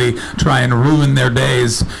aggressively try and ruin their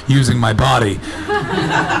days using my body.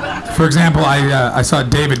 For example, I saw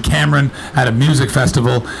David Cameron at a music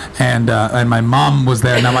festival, and my mom was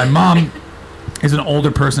there. Now my mom is an older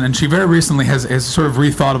person, and she very recently has sort of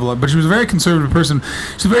rethought of a lot, but she was a very conservative person.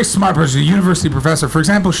 She's a very smart person, a university professor. For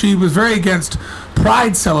example, she was very against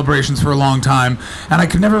Pride celebrations for a long time, and I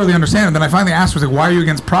could never really understand it. Then I finally asked her, like, why are you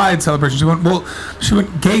against Pride celebrations? She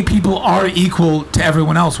went, gay people are equal to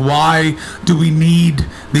everyone else. Why do we need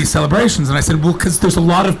these celebrations? And I said, well, because there's a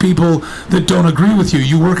lot of people that don't agree with you.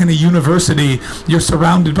 You work in a university, you're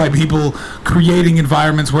surrounded by people creating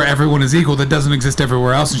environments where everyone is equal that doesn't exist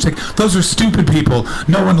everywhere else. And she's like, those are stupid people.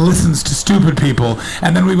 No one listens to stupid people.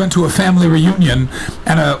 And then we went to a family reunion,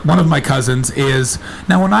 and one of my cousins is,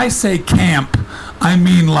 now when I say camp, I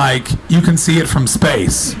mean like you can see it from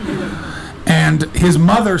space. And his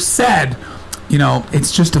mother said,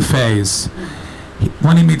 it's just a phase.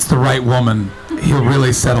 When he meets the right woman, he'll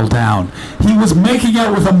really settle down. He was making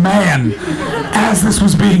out with a man as this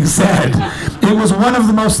was being said. It was one of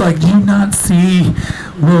the most do you not see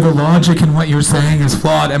where the logic in what you're saying is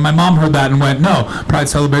flawed? And my mom heard that and went, no, Pride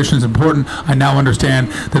celebration is important. I now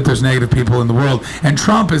understand that there's negative people in the world. And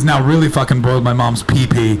Trump has now really fucking boiled my mom's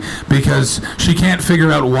pee-pee because she can't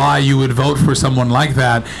figure out why you would vote for someone like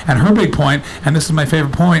that. And her big point, and this is my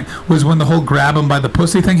favorite point, was when the whole grab him by the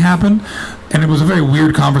pussy thing happened. And it was a very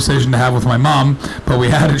weird conversation to have with my mom, but we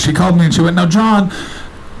had it. She called me and she went, now, John,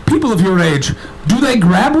 people of your age, do they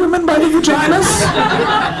grab women by the vaginas?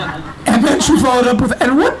 And then she followed up with,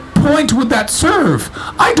 and what point would that serve?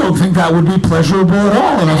 I don't think that would be pleasurable at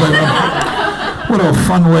all. And I was like, what a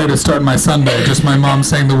fun way to start my Sunday. Just my mom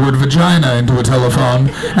saying the word vagina into a telephone,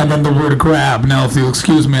 and then the word grab. Now, if you'll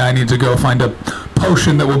excuse me, I need to go find a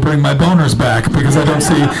potion that will bring my boners back, because I don't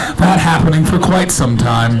see that happening for quite some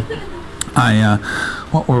time.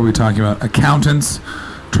 What were we talking about? Accountants,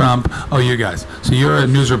 Trump. Oh, you guys. So you're a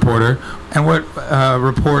news reporter, and what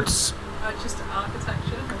reports? Just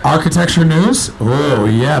architecture. Architecture news? Oh,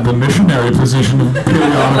 yeah, the missionary position of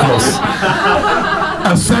periodicals.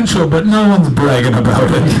 Essential, but no one's bragging about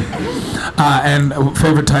it. And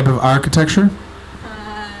favorite type of architecture?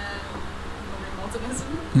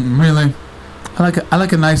 Modernism. Really? I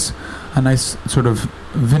like a nice sort of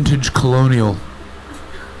vintage colonial.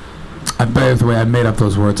 By the way, I made up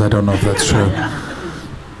those words. I don't know if that's true.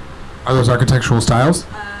 Are those architectural styles?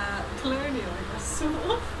 Colonial, I guess, sort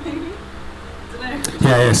of, maybe. Don't know.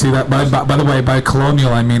 Yeah. See that? By the way, by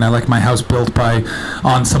colonial, I mean I like my house built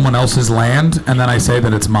on someone else's land, and then I say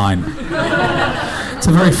that it's mine. It's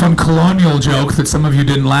a very fun colonial joke that some of you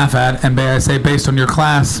didn't laugh at, and I say based on your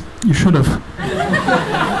class, you should have.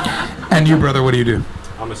 And you, brother, what do you do?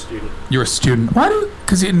 I'm a student. You're a student. Why do?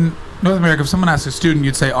 Because in North America, if someone asks a student,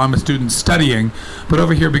 you'd say, oh, I'm a student studying. But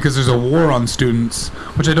over here, because there's a war on students,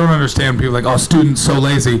 which I don't understand, people are like, oh, students so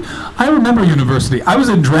lazy. I remember university. I was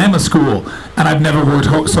in drama school, and I've never worked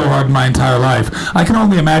so hard in my entire life. I can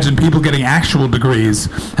only imagine people getting actual degrees,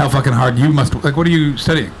 how fucking hard you must. Like, what are you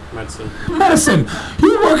studying? Medicine.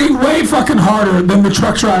 You're working way fucking harder than the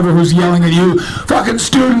truck driver who's yelling at you, fucking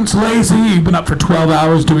students lazy. You've been up for 12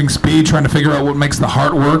 hours doing speed, trying to figure out what makes the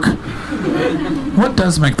heart work. What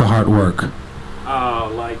does make the heart work?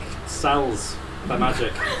 Like cells. They're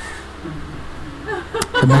magic.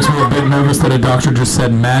 It makes me a bit nervous that a doctor just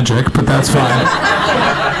said magic, but that's fine.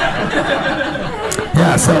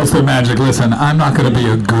 Yeah, cells are magic. Listen, I'm not going to be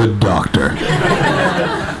a good doctor.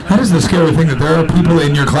 That is the scary thing, that there are people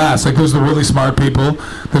in your class, like there's the really smart people,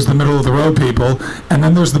 there's the middle of the road people, and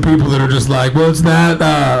then there's the people that are just like, what's that?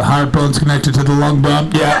 Heart bone's connected to the lung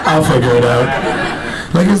bump? Yeah, I'll figure it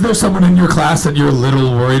out. Like, is there someone in your class that you're a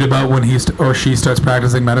little worried about when he or she starts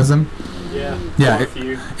practicing medicine? Yeah.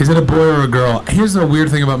 Is it a boy or a girl? Here's the weird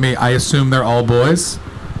thing about me. I assume they're all boys.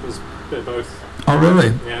 There's a bit of both. Oh,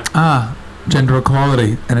 really? Yeah. Gender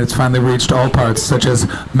equality, and it's finally reached all parts, such as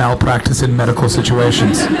malpractice in medical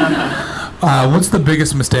situations. What's the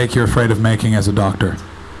biggest mistake you're afraid of making as a doctor?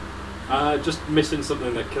 Just missing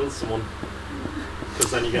something that kills someone, because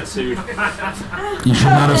then you get sued. You should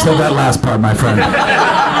not have said that last part, my friend.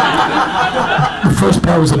 The first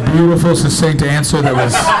part was a beautiful, succinct answer that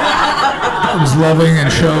was loving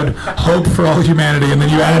and showed hope for all humanity, and then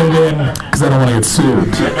you added in, because I don't want to get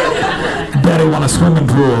sued. Daddy want a swimming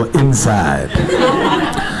pool inside.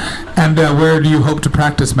 And where do you hope to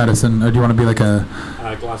practice medicine? Or do you want to be like a...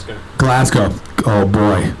 Glasgow. Glasgow. Oh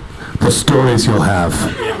boy. The stories you'll have.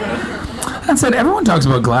 That said, everyone talks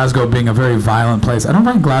about Glasgow being a very violent place. I don't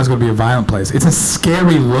find Glasgow to be a violent place. It's a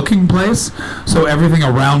scary looking place, so everything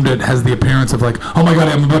around it has the appearance of like, oh my god,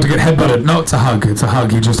 I'm about to get headbutted. No, it's a hug. It's a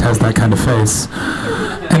hug. He just has that kind of face.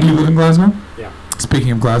 And you live in Glasgow? Yeah.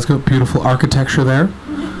 Speaking of Glasgow, beautiful architecture there.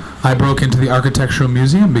 I broke into the Architectural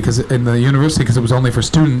Museum in the university because it was only for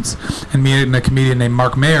students, and me and a comedian named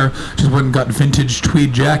Mark Mayer just went and got vintage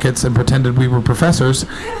tweed jackets and pretended we were professors,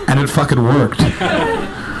 and it fucking worked.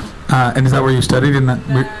 And is that where you studied? I'm in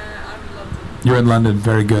London. You're in London,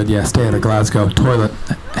 very good. Yeah, stay at a Glasgow toilet.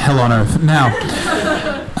 Hell on earth. Now,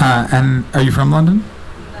 and are you from London?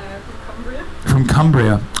 From Cumbria. From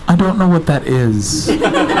Cumbria. I don't know what that is.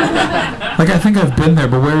 Like, I think I've been there,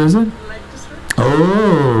 but where is it?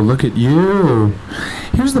 Oh, look at you.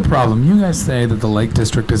 Here's the problem. You guys say that the Lake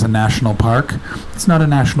District is a national park. It's not a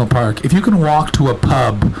national park. If you can walk to a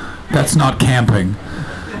pub, that's not camping.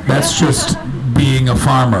 That's just being a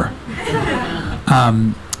farmer.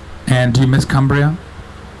 And do you miss Cumbria?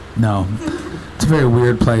 No. It's a very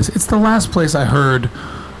weird place. It's the last place I heard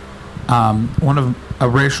one of a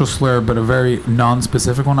racial slur, but a very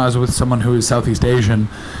non-specific one. I was with someone who is Southeast Asian,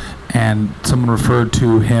 and someone referred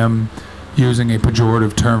to him using a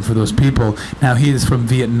pejorative term for those people. Now, he is from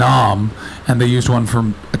Vietnam, and they used one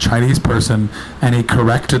from a Chinese person, and he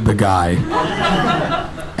corrected the guy.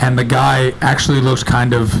 And the guy actually looked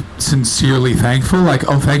kind of sincerely thankful, like,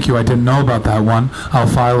 oh, thank you, I didn't know about that one. I'll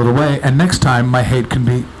file it away, and next time my hate can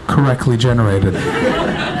be correctly generated.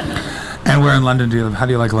 And where in London do you live? How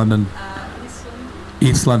do you like London? East London.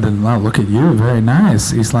 East London. Wow, look at you. Very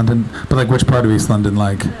nice. East London. But like, which part of East London,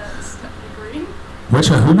 like? Stepney Green. Which,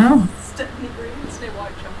 who now? Stepney Green. It's near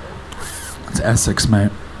Whitechapel. It's Essex,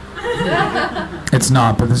 mate. It's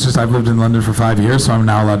not, but it's just I've lived in London for 5 years, so I'm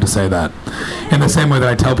now allowed to say that. In the same way that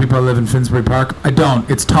I tell people I live in Finsbury Park, I don't.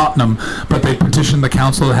 It's Tottenham, but they petitioned the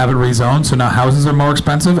council to have it rezoned, so now houses are more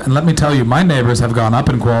expensive. And let me tell you, my neighbors have gone up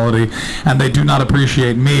in quality, and they do not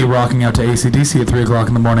appreciate me rocking out to AC/DC at 3 o'clock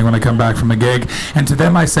in the morning when I come back from a gig. And to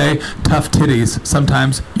them I say, tough titties.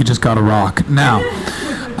 Sometimes you just gotta rock. Now,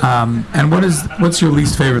 and what's your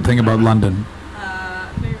least favorite thing about London?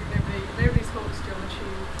 Nobody talks to you on the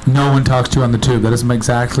tube. No one talks to you on the tube. That is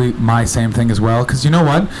exactly my same thing as well. Because you know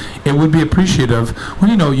what? It would be appreciative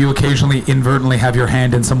when you occasionally inadvertently have your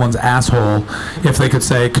hand in someone's asshole. If they could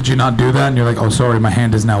say, could you not do that? And you're like, oh, sorry, my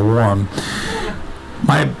hand is now warm.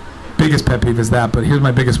 My biggest pet peeve is that, but here's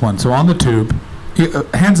my biggest one. So on the tube,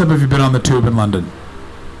 Hands up if you've been on the tube in London.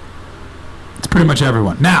 It's pretty much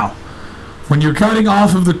everyone. Now, when you're getting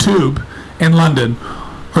off of the tube in London,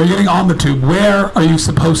 or you're getting on the tube, where are you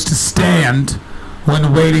supposed to stand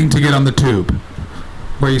when waiting to get on the tube?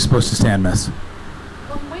 Where are you supposed to stand, miss?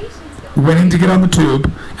 Waiting to get on the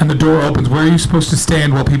tube, and the door opens. Where are you supposed to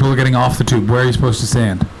stand while people are getting off the tube? Where are you supposed to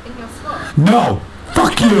stand? In your slot. No!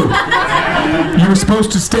 Fuck you! You're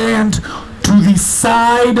supposed to stand to the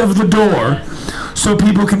side of the door so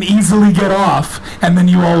people can easily get off, and then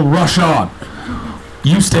you all rush on.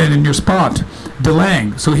 You stand in your spot,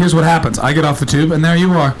 delaying. So here's what happens. I get off the tube, and there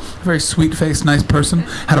you are. A very sweet-faced, nice person.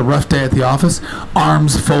 Had a rough day at the office.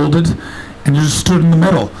 Arms folded. And you just stood in the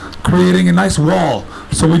middle, creating a nice wall.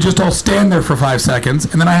 So we just all stand there for 5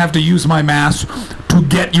 seconds, and then I have to use my mask to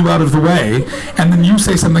get you out of the way, and then you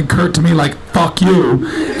say something curt to me like, fuck you,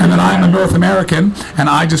 and then I'm a North American, and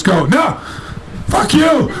I just go, no, fuck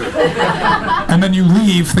you! And then you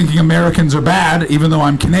leave thinking Americans are bad, even though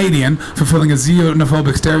I'm Canadian, fulfilling a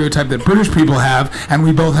xenophobic stereotype that British people have, and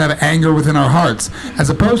we both have anger within our hearts. As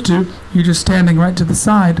opposed to, you just standing right to the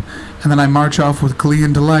side, and then I march off with glee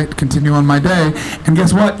and delight, continue on my day, and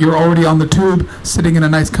guess what? You're already on the tube, sitting in a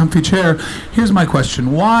nice comfy chair. Here's my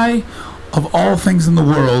question. Why, of all things in the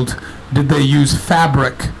world, did they use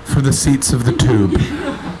fabric for the seats of the tube?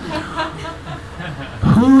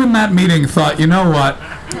 Who in that meeting thought, you know what,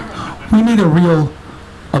 we need a real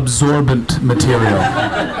absorbent material?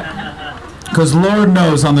 Because Lord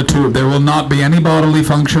knows on the tube there will not be any bodily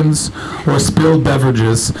functions or spilled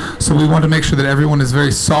beverages, so we want to make sure that everyone is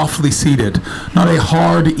very softly seated, not a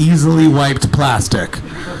hard, easily wiped plastic.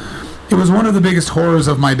 It was one of the biggest horrors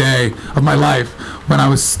of my day, of my life, when I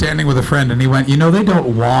was standing with a friend and he went, you know, they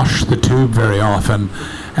don't wash the tube very often.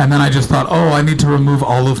 And then I just thought, oh, I need to remove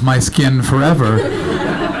all of my skin forever.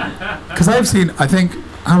 Because I've seen, I think,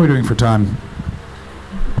 how are we doing for time?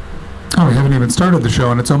 Oh, we haven't even started the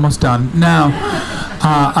show and it's almost done. Now,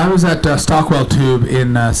 I was at Stockwell Tube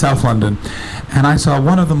in South London, and I saw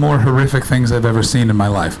one of the more horrific things I've ever seen in my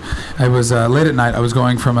life. It was late at night. I was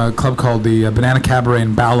going from a club called the Banana Cabaret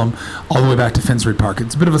in Balham all the way back to Finsbury Park.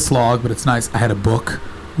 It's a bit of a slog, but it's nice. I had a book,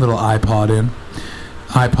 little iPod in.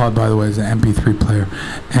 iPod, by the way, is an MP3 player.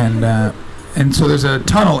 And so there's a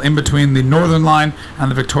tunnel in between the Northern Line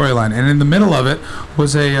and the Victoria Line, and in the middle of it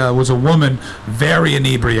was a woman, very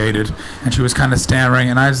inebriated, and she was kind of stammering,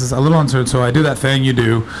 and I was just a little uncertain. So I do that thing you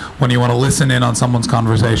do when you want to listen in on someone's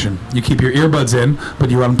conversation. You keep your earbuds in,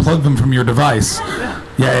 but you unplug them from your device.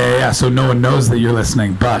 Yeah. So no one knows that you're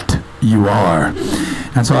listening, but you are.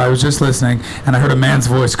 And so I was just listening, and I heard a man's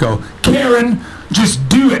voice go, "Karen, just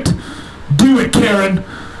do it. Do it, Karen.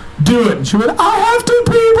 Do it." And she went, "I have to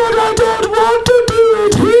pee, but I don't want to do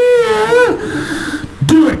it here."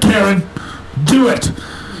 "Do it, Karen. Do it."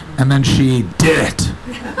 And then she did it.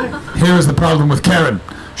 Here is the problem with Karen.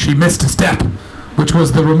 She missed a step, which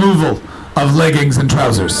was the removal of leggings and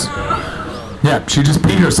trousers. Yeah, she just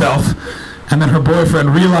peed herself. And then her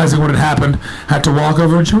boyfriend, realizing what had happened, had to walk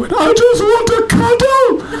over and she went, "I just want to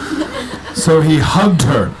cuddle." So he hugged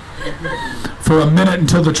her for a minute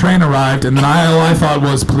until the train arrived, and then all I thought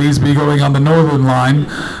was, please be going on the Northern Line.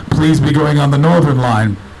 Please be going on the Northern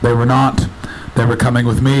Line. They were not. They were coming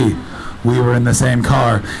with me. We were in the same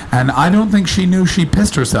car. And I don't think she knew she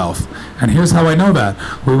pissed herself. And here's how I know that.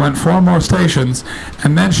 We went 4 more stations,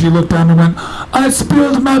 and then she looked down and went, "I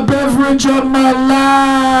spilled my beverage on my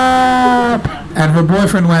lap." And her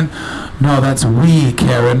boyfriend went, "No, that's we,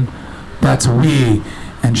 Karen. That's we."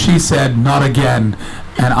 And she said, "Not again."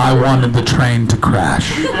 And I wanted the train to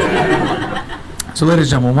crash. So,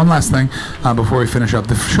 ladies and gentlemen, one last thing before we finish up.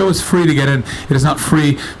 The show is free to get in. It is not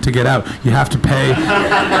free to get out. You have to pay.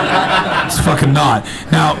 It's fucking not.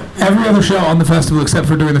 Now, every other show on the festival, except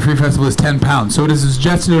for during the free festival, is £10. So it is a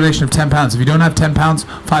suggested donation of £10. If you don't have £10,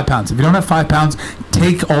 £5. If you don't have £5,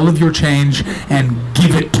 take all of your change and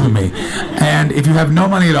give it to me. And if you have no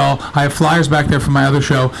money at all, I have flyers back there from my other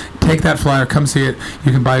show. Take that flyer, come see it.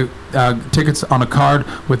 You can buy tickets on a card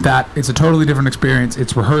with that. It's a totally different experience.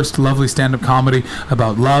 It's rehearsed, lovely stand-up comedy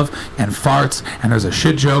about love and farts, and there's a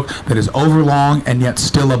shit joke that is overlong and yet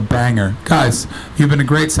still a banger. Guys, you've been a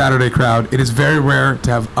great Saturday crowd. It is very rare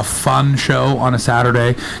to have a fun show on a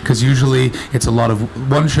Saturday, because usually it's a lot of...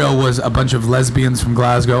 One show was a bunch of lesbians from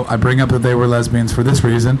Glasgow. I bring up that they were lesbians for this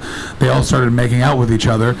reason. They all started making out with each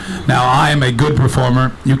other. Now, I am a good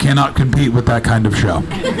performer. You cannot compete with that kind of show.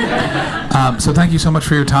 So thank you so much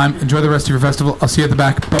for your time. Enjoy the rest of your festival. I'll see you at the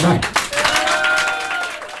back. Bye-bye.